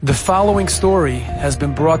The following story has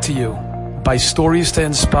been brought to you by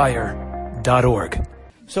StoriesToInspire.org.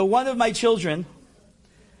 So one of my children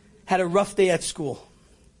had a rough day at school.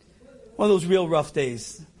 One of those real rough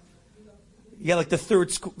days. You get like the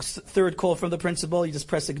third call from the principal, you just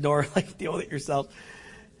press ignore, like deal with it yourself.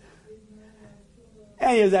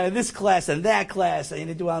 And he was out of this class and that class, and he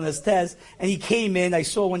didn't do well on his test. And he came in, I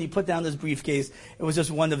saw when he put down his briefcase, it was just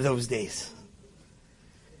one of those days.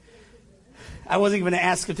 I wasn't going to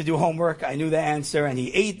ask him to do homework. I knew the answer, and he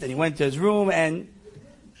ate, and he went to his room, and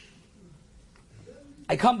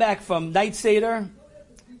I come back from night Seder, and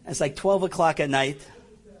it's like 12 o'clock at night.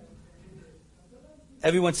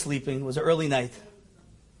 Everyone's sleeping. It was an early night.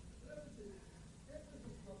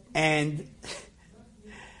 And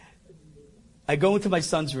I go into my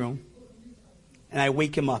son's room, and I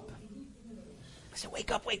wake him up. I said,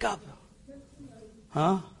 wake up, wake up.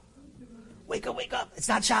 Huh? Wake up, wake up. It's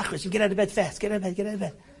not chakras. You get out of bed fast. Get out of bed, get out of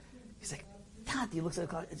bed. He's like, Tati, he looks at the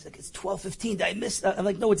clock. It's like, it's 12:15. Did I miss? I'm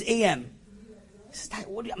like, no, it's a.m. He says, Tati,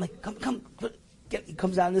 what are you? I'm like, come. He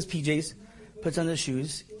comes out in his PJs, puts on his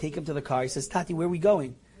shoes, take him to the car. He says, Tati, where are we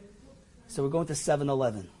going? So we're going to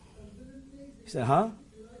 7-Eleven. He said, huh?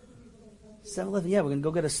 7-Eleven, yeah, we're going to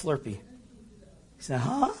go get a Slurpee. He said,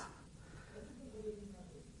 huh?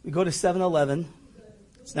 We go to 7-Eleven.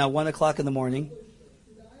 It's now 1 o'clock in the morning.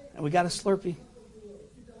 And we got a Slurpee. And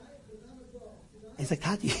he's like,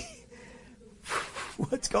 Tati,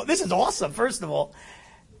 what's going on? This is awesome, first of all.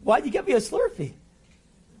 Why'd you get me a Slurpee?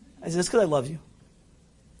 I said, it's because I love you.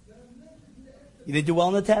 You didn't do well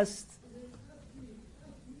on the test.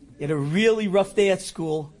 You had a really rough day at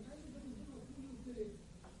school.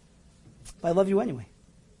 But I love you anyway.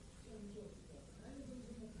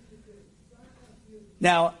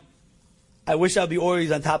 Now, I wish I'd be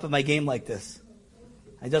always on top of my game like this.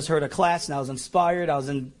 I just heard a class and I was inspired. I was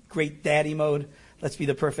in great daddy mode. Let's be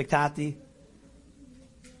the perfect Tati.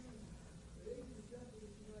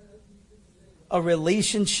 A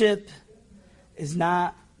relationship is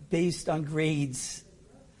not based on grades.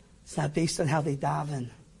 It's not based on how they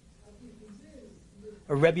daven.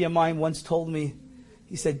 A Rebbe of mine once told me,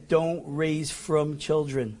 he said, don't raise from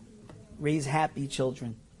children. Raise happy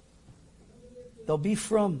children. They'll be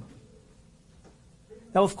from.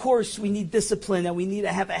 Now, of course, we need discipline, and we need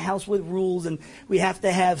to have a house with rules, and we have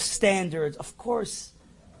to have standards, of course.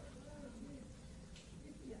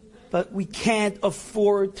 But we can't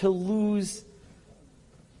afford to lose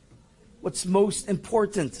what's most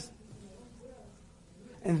important.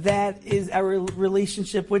 And that is our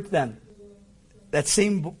relationship with them. That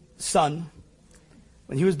same son,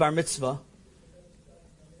 when he was bar mitzvah,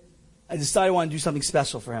 I decided I wanted to do something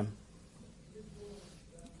special for him.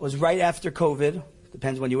 It was right after COVID.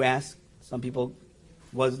 Depends when you ask. Some people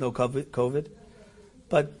was no COVID.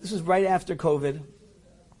 But this was right after COVID.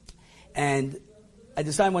 And I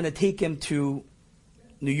decided I want to take him to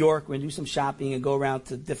New York. We're going to do some shopping and go around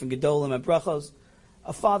to different Gedolim and Brachos.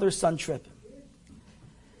 A father-son trip.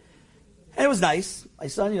 And it was nice. My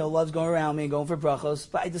son, loves going around me and going for Brachos.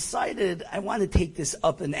 But I decided I want to take this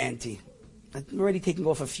up an ante. I'm already taking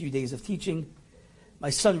off a few days of teaching.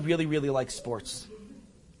 My son really, really likes sports.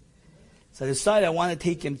 So I decided I want to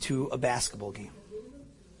take him to a basketball game.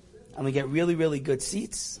 I'm going to get really, really good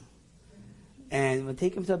seats. And I'm going to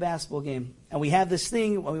take him to a basketball game. And we have this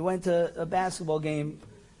thing, when we went to a basketball game,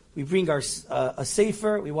 we bring our a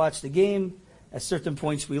sefer, we watch the game. At certain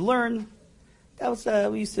points we learn.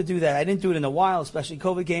 We used to do that. I didn't do it in a while, especially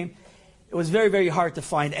COVID game. It was very, very hard to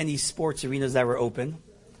find any sports arenas that were open.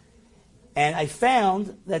 And I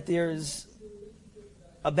found that there's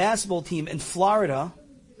a basketball team in Florida.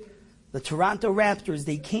 The Toronto Raptors,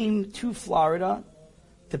 they came to Florida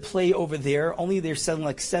to play over there. Only they're selling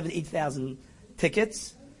like 8,000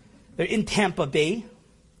 tickets. They're in Tampa Bay.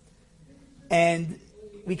 And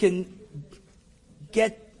we can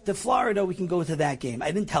get to Florida, we can go to that game.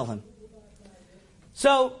 I didn't tell him.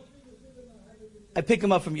 So I pick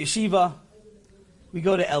him up from yeshiva. We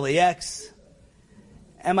go to LAX.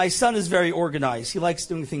 And my son is very organized. He likes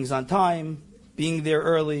doing things on time, being there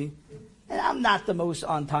early. And I'm not the most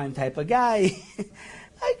on-time type of guy.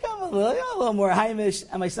 I come a little more Heimish.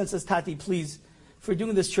 And my son says, Tati, please, if we're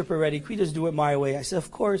doing this trip already, can we just do it my way? I said, of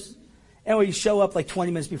course. And we show up like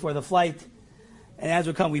 20 minutes before the flight. And as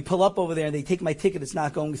we come, we pull up over there, and they take my ticket. It's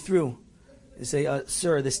not going through. They say,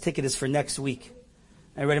 sir, this ticket is for next week.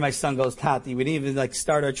 And already my son goes, Tati, we didn't even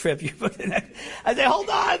start our trip. You put it. I say, hold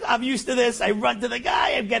on, I'm used to this. I run to the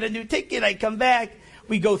guy, I get a new ticket, I come back.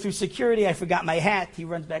 We go through security. I forgot my hat. He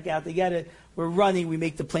runs back out to get it. We're running. We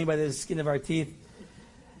make the plane by the skin of our teeth.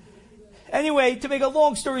 Anyway, to make a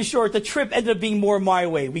long story short, the trip ended up being more my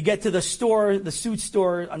way. We get to the store, the suit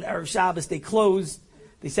store on Erev Shabbos. They closed.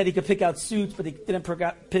 They said he could pick out suits, but they didn't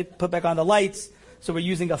put back on the lights. So we're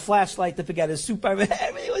using a flashlight to pick out his suit.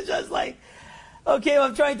 Everything was just like, okay, well,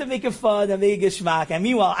 I'm trying to make it fun and make it schmack. And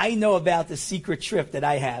meanwhile, I know about the secret trip that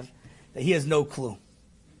I have that he has no clue.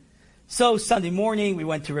 So Sunday morning, we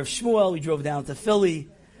went to Rav Shmuel. We drove down to Philly.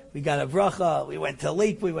 We got a bracha. We went to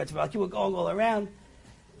Lakewood. We went to Rocky. We're going all around.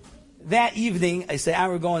 That evening, I say,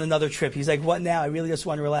 we're going on another trip. He's like, what now? I really just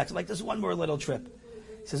want to relax. I'm like, just one more little trip.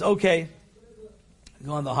 He says, okay. I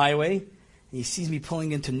go on the highway, and he sees me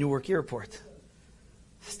pulling into Newark Airport.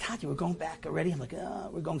 He says, Tati, we're going back already? I'm like,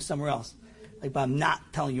 we're going somewhere else. Like, but I'm not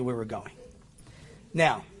telling you where we're going.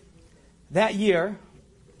 Now, that year,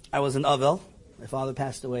 I was in Avel. My father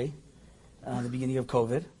passed away at the beginning of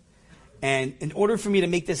COVID. And in order for me to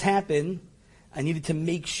make this happen, I needed to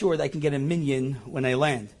make sure that I can get a minyan when I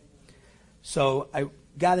land. So I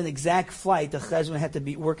got an exact flight. The cheshbon had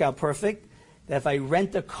to work out perfect. That if I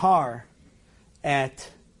rent a car at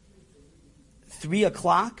 3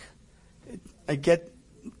 o'clock, I get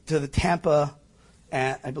to the Tampa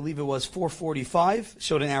at, I believe it was 4:45.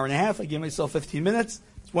 Showed an hour and a half. I gave myself 15 minutes.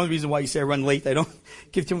 It's one reason why you say I run late. I don't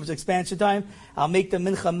give too much expansion time. I'll make the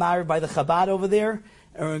mincha mar by the Chabad over there,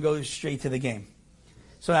 and we're going to go straight to the game.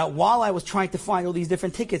 So now, while I was trying to find all these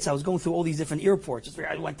different tickets, I was going through all these different airports.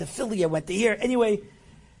 I went to Philly, I went to here. Anyway,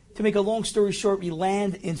 to make a long story short, we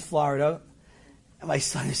land in Florida. And my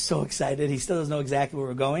son is so excited. He still doesn't know exactly where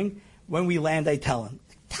we're going. When we land, I tell him,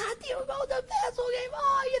 Tati, we're going to the basketball game.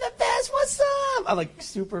 Oh, you're the best. What's up? I'm like,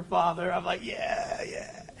 super father. I'm like,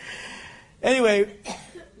 yeah. Anyway,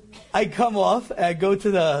 I come off. I go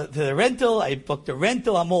to the rental. I book the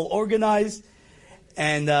rental. I'm all organized.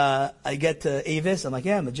 And I get to Avis. I'm like,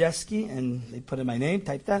 yeah, Majeski. And they put in my name,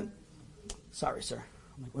 type that. Sorry, sir.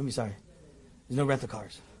 I'm like, what are you sorry? There's no rental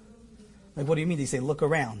cars. I'm like, what do you mean? They say, look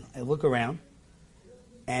around. I look around,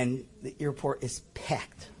 and the airport is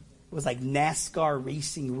packed. It was like NASCAR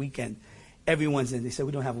racing weekend. Everyone's in. They said,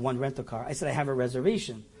 we don't have one rental car. I said, I have a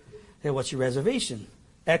reservation. They said, what's your reservation?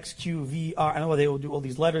 XQVR. I know they will do all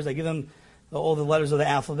these letters. I give them all the letters of the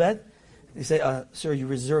alphabet. They say, sir, you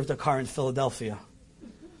reserved a car in Philadelphia.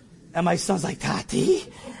 And my son's like, Tati?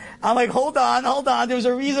 I'm like, hold on. There's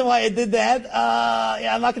a reason why I did that.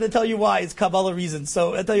 I'm not going to tell you why. It's Kabbalah reasons.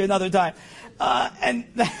 So I'll tell you another time. And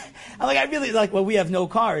I'm like, I really like, well, we have no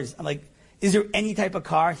cars. I'm like, is there any type of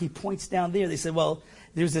car? He points down there. They said, well,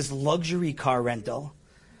 there's this luxury car rental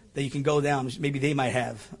that you can go down. Maybe they might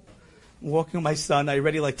have. I'm walking with my son. I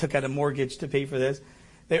already took out a mortgage to pay for this.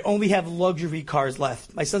 They only have luxury cars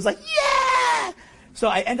left. My son's like, yeah! So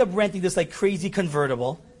I end up renting this crazy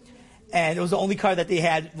convertible. And it was the only car that they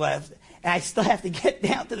had left. And I still have to get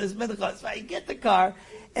down to this mincha. So I get the car.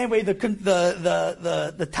 Anyway,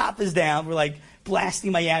 the top is down. We're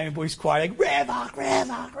blasting Miami Boys choir. Revach.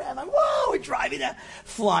 Whoa, we're driving down.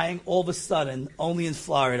 Flying. All of a sudden, only in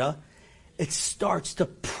Florida, it starts to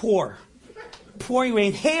pour. Pouring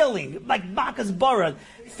rain, hailing, like Bacchus Bara.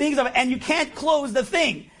 And you can't close the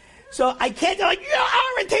thing. So I can't, Aaron,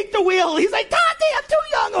 take the wheel. He's like, Tati, I'm too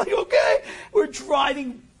young. I'm like, okay. We're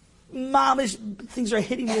driving. Momish, things are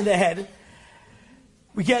hitting me in the head.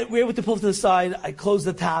 We're able to pull to the side. I close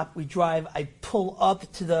the top. We drive. I pull up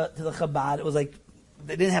to the Chabad. It was they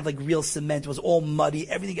didn't have real cement. It was all muddy.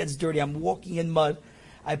 Everything gets dirty. I'm walking in mud.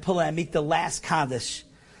 I pull in. I make the last Kaddish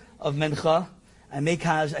of Mincha. I make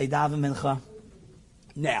Kaddish. I daven Mincha.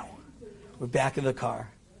 Now, we're back in the car.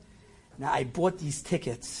 Now, I bought these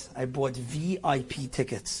tickets. I bought VIP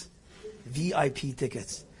tickets. VIP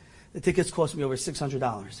tickets. The tickets cost me over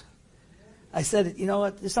 $600. I said, you know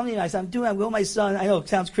what, there's something nice I'm doing. I'm with my son. I know, it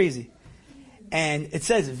sounds crazy. And it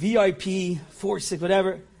says VIP, 46,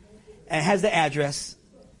 whatever. And it has the address.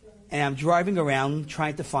 And I'm driving around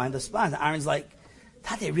trying to find the spot. And Aaron's like,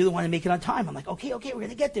 Tati, I really want to make it on time. I'm like, okay, we're going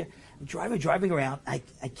to get there. I'm driving around. I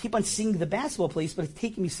keep on seeing the basketball place, but it's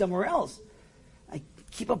taking me somewhere else. I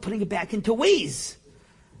keep on putting it back into Waze.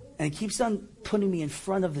 And it keeps on putting me in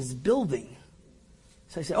front of this building.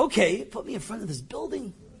 So I said, okay, put me in front of this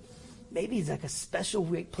building. Maybe it's a special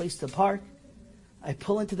great place to park. I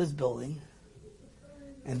pull into this building,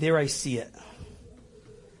 and there I see it.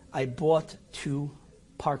 I bought 2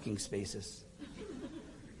 parking spaces.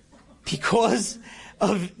 Because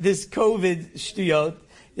of this COVID shtuyot,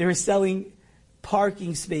 they were selling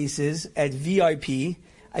parking spaces at VIP.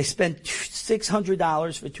 I spent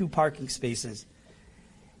 $600 for 2 parking spaces.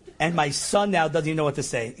 And my son now doesn't even know what to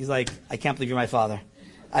say. He's like, I can't believe you're my father.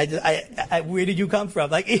 Where did you come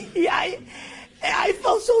from? I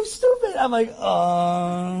felt so stupid. I'm like,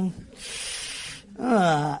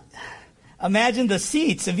 Imagine the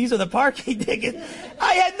seats, if these are the parking tickets.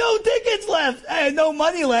 I had no tickets left. I had no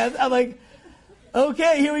money left. I'm like,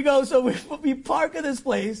 okay, here we go. So we park at this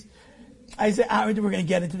place. I said, Aaron, we're going to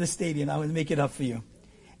get into the stadium. I'm going to make it up for you.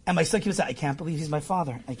 And my son keeps saying, I can't believe he's my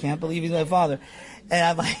father. I can't believe he's my father. And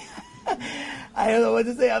I'm like, I don't know what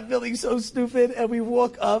to say. I'm feeling so stupid. And we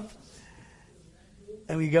walk up.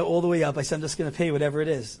 And we go all the way up. I said, I'm just going to pay whatever it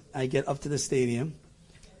is. I get up to the stadium.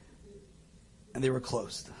 And they were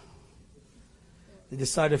closed. They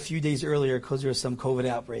decided a few days earlier, because there was some COVID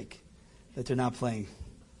outbreak, that they're not playing.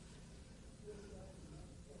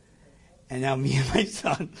 And now me and my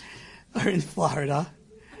son are in Florida.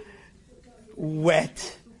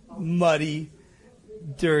 Wet, muddy,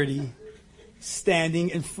 dirty, standing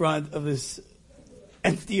in front of this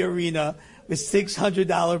empty arena with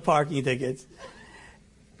 $600 parking tickets.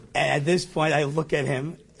 And at this point, I look at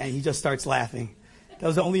him, and he just starts laughing. That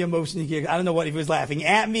was the only emotion he gave. I don't know what he was laughing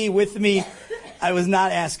at me, with me. I was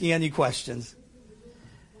not asking any questions.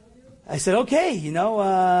 I said, okay,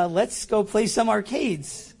 let's go play some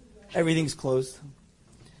arcades. Everything's closed.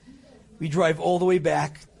 We drive all the way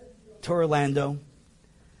back to Orlando.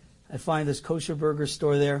 I find this kosher burger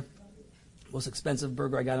store there. Most expensive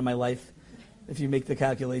burger I got in my life, if you make the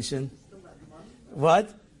calculation.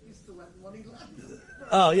 What?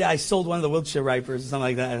 Oh, yeah, I sold one of the Wiltshire Ripers or something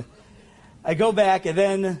like that. I go back, and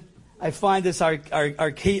then I find this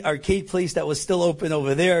arcade place that was still open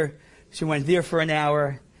over there. She went there for an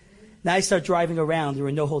hour. Now I start driving around. There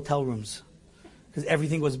were no hotel rooms because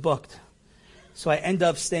everything was booked. So I end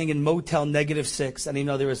up staying in Motel -6. I didn't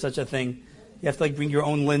know there was such a thing. You have to bring your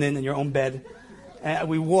own linen and your own bed. And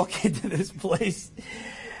we walk into this place.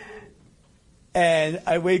 And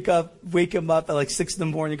I wake him up at 6 in the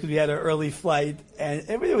morning because we had an early flight, and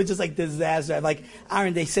everything was just disaster. I'm like,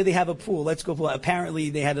 Aaron, they said they have a pool. Let's go pool.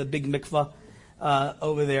 Apparently, they had a big mikvah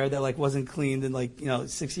over there that wasn't cleaned in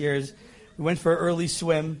 6 years. We went for an early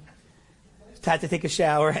swim. Had to take a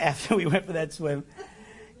shower after we went for that swim,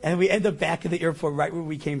 and we end up back at the airport right where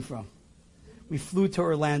we came from. We flew to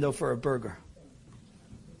Orlando for a burger,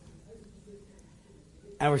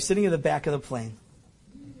 and we're sitting in the back of the plane.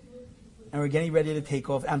 And we're getting ready to take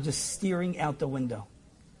off. I'm just staring out the window.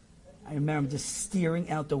 I remember I'm just staring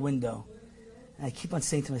out the window. And I keep on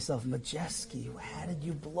saying to myself, Majeski, how did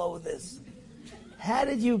you blow this? How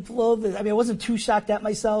did you blow this? I mean, I wasn't too shocked at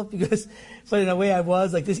myself but in a way I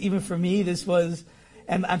was. This, even for me, this was,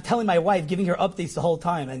 and I'm telling my wife, giving her updates the whole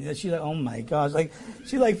time. And she's like, oh my gosh.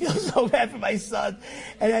 She feels so bad for my son.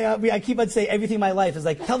 And I keep on saying everything in my life is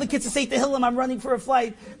tell the kids to say Tehillim, I'm running for a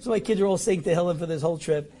flight. So my kids are all saying Tehillim for this whole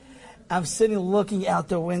trip. I'm sitting looking out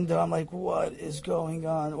the window. I'm like, what is going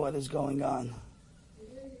on? What is going on?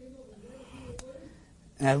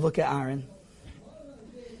 And I look at Aaron.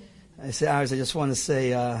 I say, Aaron, I just want to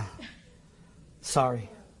say, sorry.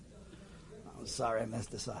 I'm sorry I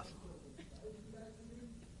messed this up.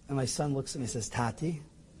 And my son looks at me and says, Tati,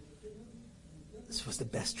 this was the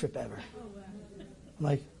best trip ever. I'm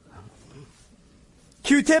like,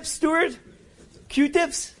 Q-tips, Stuart?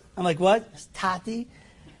 Q-tips? I'm like, what? It's Tati.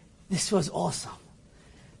 This was awesome.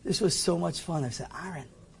 This was so much fun. I said, Aaron,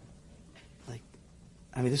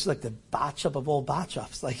 this is the botch up of all botch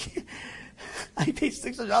ups. I paid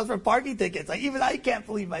 $600 for parking tickets. Even I can't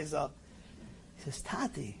believe myself. He says,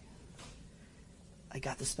 Tati, I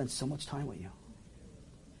got to spend so much time with you.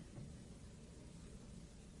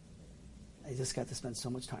 I just got to spend so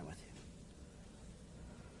much time with you.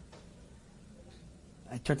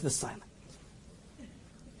 I turned to the silence.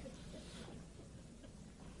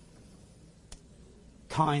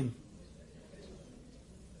 Time.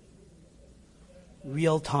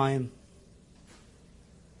 Real time.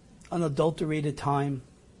 Unadulterated time.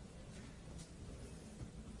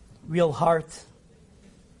 Real heart.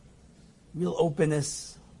 Real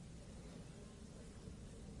openness.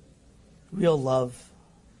 Real love.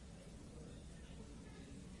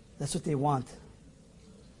 That's what they want.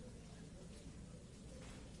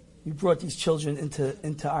 We brought these children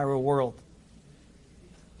into our world.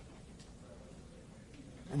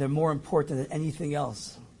 And they're more important than anything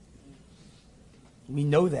else. We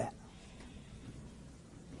know that.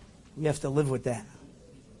 We have to live with that.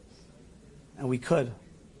 And we could.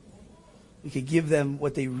 We could give them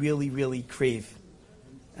what they really, really crave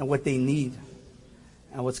and what they need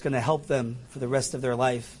and what's going to help them for the rest of their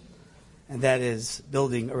life. And that is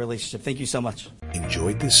building a relationship. Thank you so much.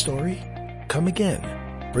 Enjoyed this story? Come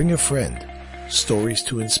again. Bring a friend.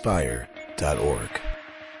 StoriesToInspire.org